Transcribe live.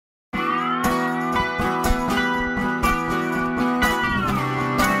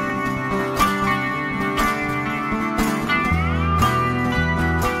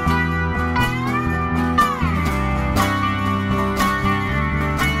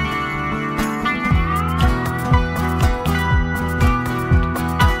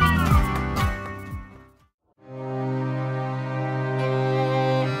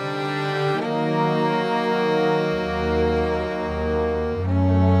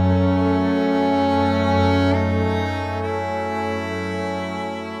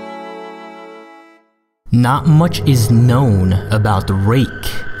Not much is known about the rake.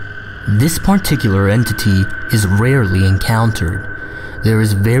 This particular entity is rarely encountered. There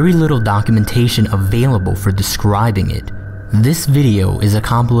is very little documentation available for describing it. This video is a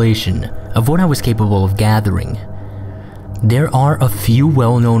compilation of what I was capable of gathering. There are a few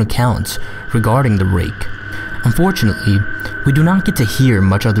well-known accounts regarding the rake. Unfortunately, we do not get to hear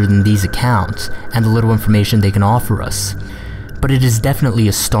much other than these accounts and the little information they can offer us. But it is definitely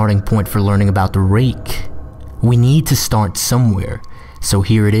a starting point for learning about the rake. We need to start somewhere, so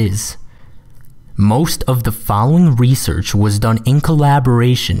here it is. Most of the following research was done in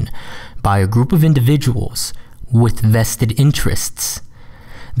collaboration by a group of individuals with vested interests.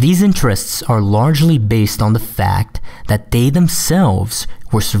 These interests are largely based on the fact that they themselves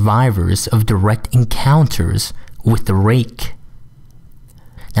were survivors of direct encounters with the rake.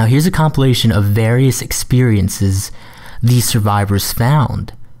 Now here's a compilation of various experiences these survivors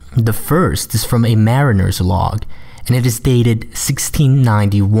found. The first is from a mariner's log, and it is dated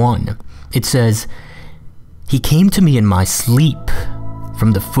 1691. It says, "He came to me in my sleep.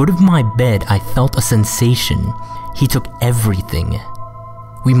 From the foot of my bed I felt a sensation. He took everything.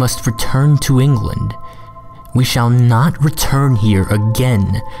 We must return to England. We shall not return here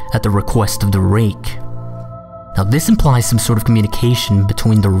again at the request of the rake." Now this implies some sort of communication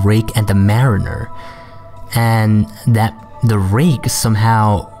between the rake and the mariner, and that the rake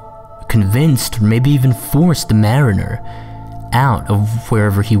somehow convinced or maybe even forced the mariner out of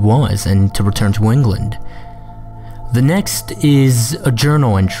wherever he was and to return to England. The next is a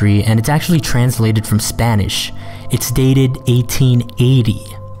journal entry, and it's actually translated from Spanish. It's dated 1880.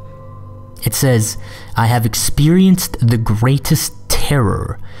 It says, "I have experienced the greatest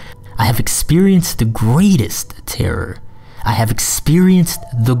terror. I have experienced the greatest terror. I have experienced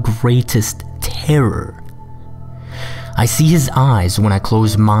the greatest terror. I see his eyes when I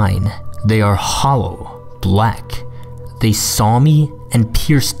close mine. They are hollow, black. They saw me and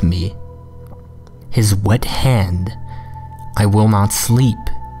pierced me. His wet hand. I will not sleep.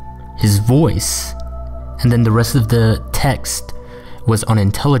 His voice." And then the rest of the text was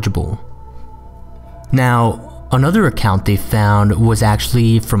unintelligible. Now, another account they found was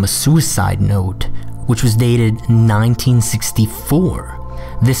actually from a suicide note, which was dated 1964.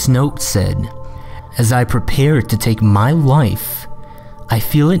 This note said, "As I prepare to take my life, I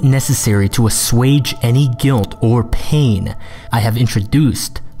feel it necessary to assuage any guilt or pain I have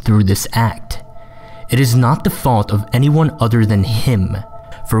introduced through this act. It is not the fault of anyone other than him,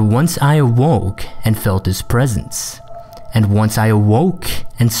 for once I awoke and felt his presence, and once I awoke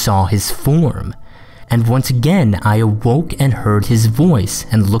and saw his form, and once again I awoke and heard his voice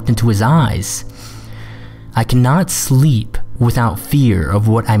and looked into his eyes. I cannot sleep without fear of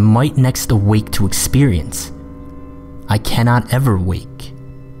what I might next awake to experience. I cannot ever wake.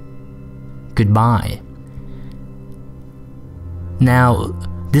 Goodbye." Now,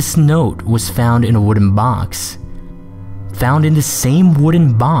 this note was found in a wooden box. Found in the same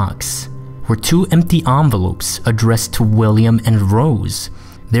wooden box were 2 empty envelopes addressed to William and Rose.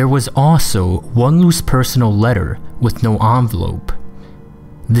 There was also 1 loose personal letter with no envelope.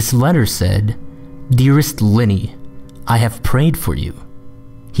 This letter said, "Dearest Linny, I have prayed for you.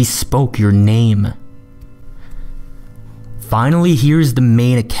 He spoke your name." Finally, here's the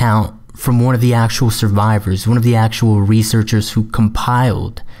main account from one of the actual survivors, one of the actual researchers who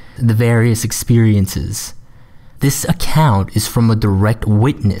compiled the various experiences. This account is from a direct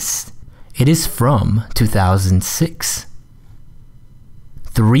witness. It is from 2006.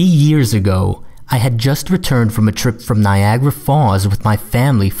 3 years ago, I had just returned from a trip from Niagara Falls with my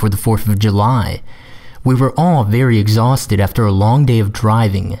family for the 4th of July. We were all very exhausted after a long day of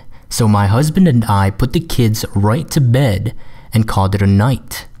driving, so my husband and I put the kids right to bed and called it a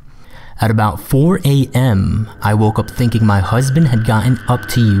night. At about 4 a.m., I woke up thinking my husband had gotten up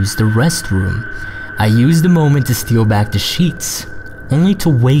to use the restroom. I used the moment to steal back the sheets, only to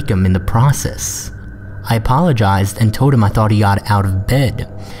wake him in the process. I apologized and told him I thought he got out of bed.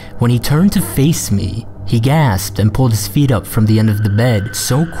 When he turned to face me, he gasped and pulled his feet up from the end of the bed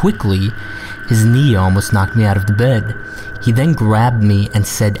so quickly, his knee almost knocked me out of the bed. He then grabbed me and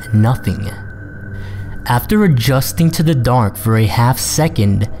said nothing. After adjusting to the dark for a half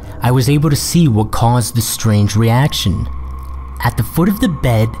second, I was able to see what caused the strange reaction. At the foot of the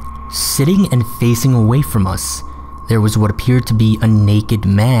bed, sitting and facing away from us, there was what appeared to be a naked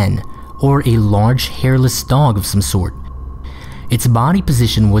man, or a large hairless dog of some sort. Its body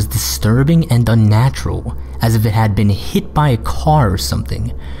position was disturbing and unnatural, as if it had been hit by a car or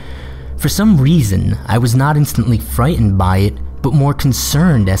something. For some reason, I was not instantly frightened by it, but more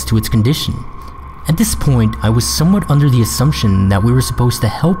concerned as to its condition. At this point, I was somewhat under the assumption that we were supposed to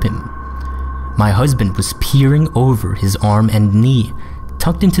help him. My husband was peering over his arm and knee,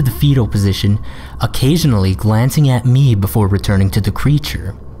 tucked into the fetal position, occasionally glancing at me before returning to the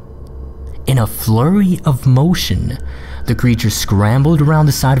creature. In a flurry of motion, the creature scrambled around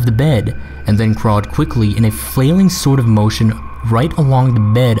the side of the bed and then crawled quickly in a flailing sort of motion right along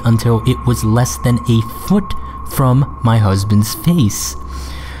the bed until it was less than a foot from my husband's face.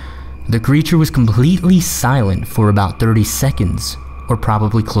 The creature was completely silent for about 30 seconds, or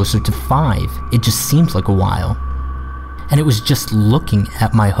probably closer to 5, it just seemed like a while. And it was just looking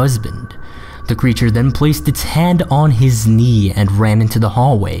at my husband. The creature then placed its hand on his knee and ran into the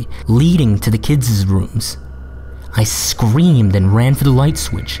hallway, leading to the kids' rooms. I screamed and ran for the light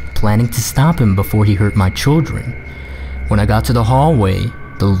switch, planning to stop him before he hurt my children. When I got to the hallway,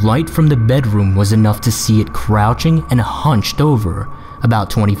 the light from the bedroom was enough to see it crouching and hunched over, about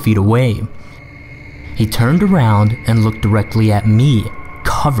 20 feet away. He turned around and looked directly at me,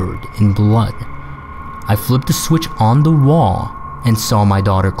 covered in blood. I flipped the switch on the wall and saw my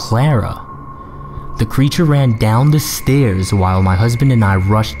daughter Clara. The creature ran down the stairs while my husband and I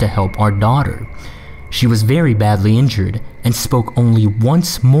rushed to help our daughter. She was very badly injured and spoke only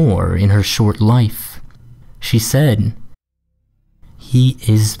once more in her short life. She said, "He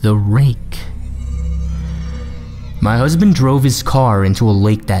is the Rake." My husband drove his car into a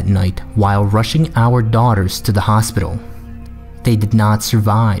lake that night while rushing our daughters to the hospital. They did not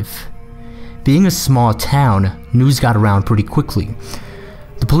survive. Being a small town, news got around pretty quickly.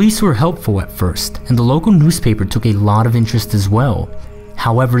 The police were helpful at first, and the local newspaper took a lot of interest as well.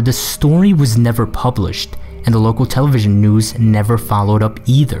 However, the story was never published, and the local television news never followed up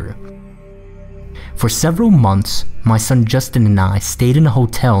either. For several months, my son Justin and I stayed in a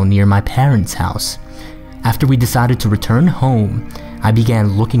hotel near my parents' house. After we decided to return home, I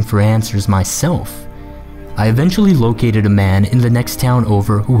began looking for answers myself. I eventually located a man in the next town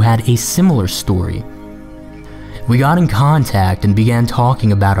over who had a similar story. We got in contact and began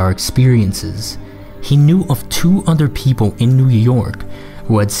talking about our experiences. He knew of 2 other people in New York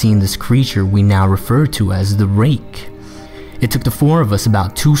who had seen this creature we now refer to as the Rake. It took the 4 of us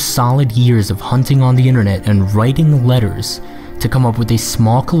about 2 solid years of hunting on the internet and writing letters to come up with a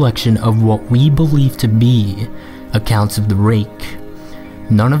small collection of what we believe to be accounts of the Rake.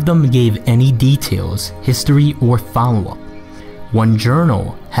 None of them gave any details, history, or follow-up. One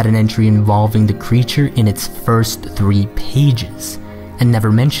journal had an entry involving the creature in its first 3 pages, and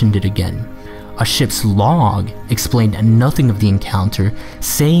never mentioned it again. A ship's log explained nothing of the encounter,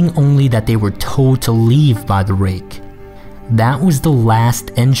 saying only that they were told to leave by the Rake. That was the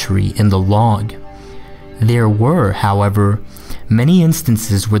last entry in the log. There were, however, many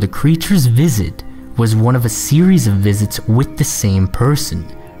instances where the creature's visit was one of a series of visits with the same person.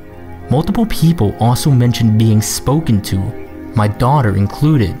 Multiple people also mentioned being spoken to, my daughter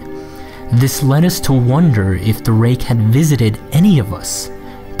included. This led us to wonder if the Rake had visited any of us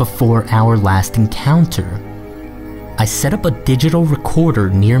before our last encounter. I set up a digital recorder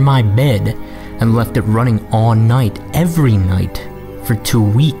near my bed and left it running all night, every night, for 2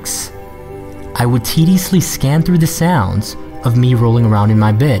 weeks. I would tediously scan through the sounds of me rolling around in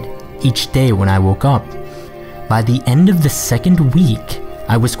my bed each day when I woke up. By the end of the 2nd week,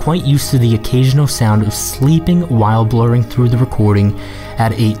 I was quite used to the occasional sound of sleeping while blurring through the recording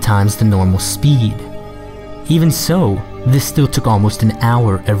at 8 times the normal speed. Even so, this still took almost an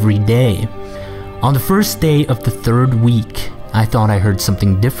hour every day. On the first day of the 3rd week, I thought I heard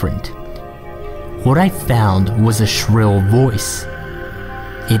something different. What I found was a shrill voice.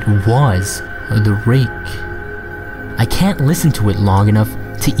 It was the Rake. I can't listen to it long enough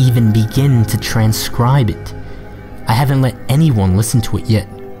to even begin to transcribe it. I haven't let anyone listen to it yet.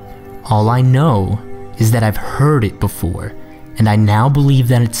 All I know is that I've heard it before, and I now believe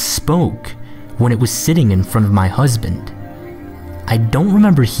that it spoke when it was sitting in front of my husband. I don't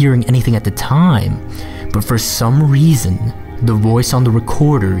remember hearing anything at the time, but for some reason, the voice on the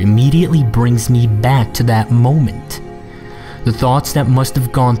recorder immediately brings me back to that moment. The thoughts that must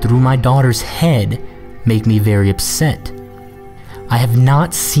have gone through my daughter's head make me very upset. I have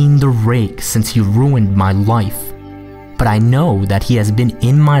not seen the Rake since he ruined my life, but I know that he has been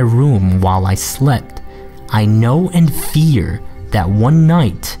in my room while I slept. I know and fear that one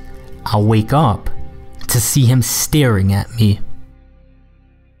night I'll wake up to see him staring at me.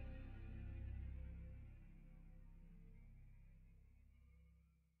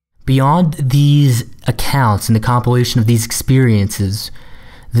 Beyond these accounts and the compilation of these experiences,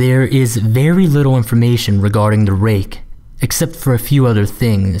 there is very little information regarding the Rake, except for a few other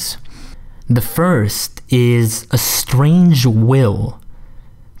things. The first is a strange will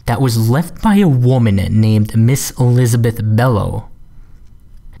that was left by a woman named Miss Elizabeth Bellows.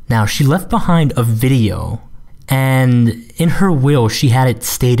 Now, she left behind a video, and in her will, she had it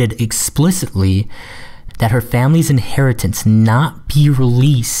stated explicitly that her family's inheritance not be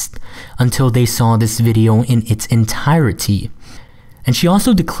released until they saw this video in its entirety. And she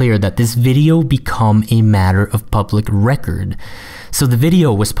also declared that this video become a matter of public record, so the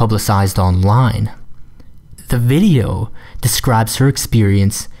video was publicized online. The video describes her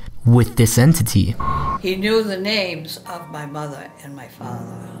experience with this entity. He knew the names of my mother and my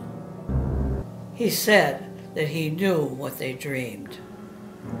father. He said that he knew what they dreamed,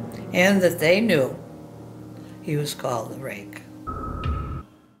 and that they knew he was called the Rake.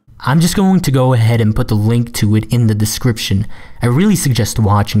 I'm just going to go ahead and put the link to it in the description. I really suggest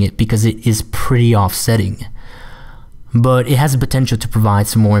watching it because it is pretty offsetting. But it has the potential to provide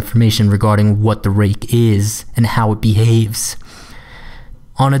some more information regarding what the Rake is and how it behaves.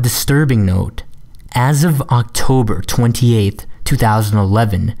 On a disturbing note, as of October 28th,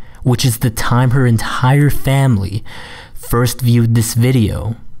 2011, which is the time her entire family first viewed this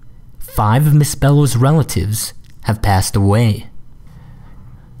video, 5 of Miss Bellows' relatives have passed away.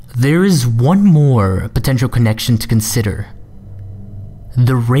 There is one more potential connection to consider.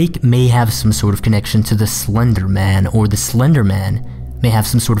 The Rake may have some sort of connection to the Slender Man, or the Slender Man may have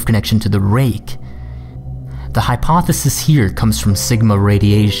some sort of connection to the Rake. The hypothesis here comes from Sigma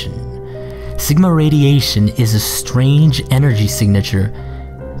radiation. Sigma radiation is a strange energy signature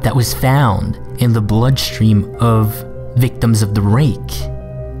that was found in the bloodstream of victims of the Rake.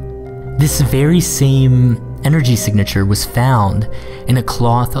 This very same energy signature was found in a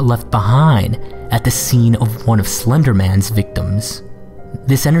cloth left behind at the scene of one of Slender Man's victims.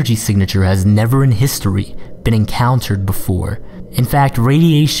 This energy signature has never in history been encountered before. In fact,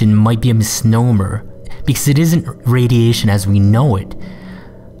 radiation might be a misnomer because it isn't radiation as we know it.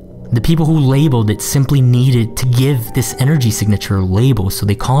 The people who labeled it simply needed to give this energy signature a label, so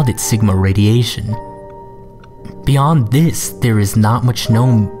they called it Sigma radiation. Beyond this, there is not much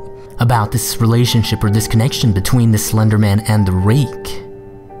known about this relationship or this connection between the Slender Man and the Rake.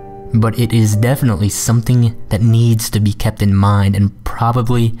 But it is definitely something that needs to be kept in mind and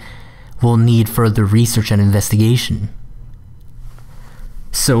probably will need further research and investigation.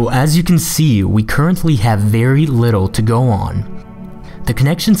 So as you can see, we currently have very little to go on. The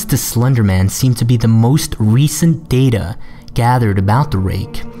connections to Slender Man seem to be the most recent data gathered about the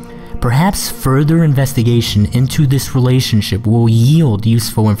Rake. Perhaps further investigation into this relationship will yield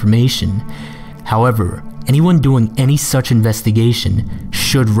useful information. However, anyone doing any such investigation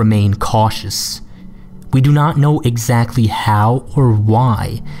should remain cautious. We do not know exactly how or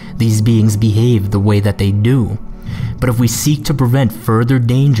why these beings behave the way that they do, but if we seek to prevent further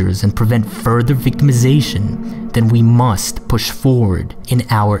dangers and prevent further victimization, then we must push forward in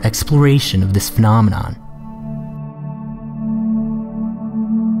our exploration of this phenomenon.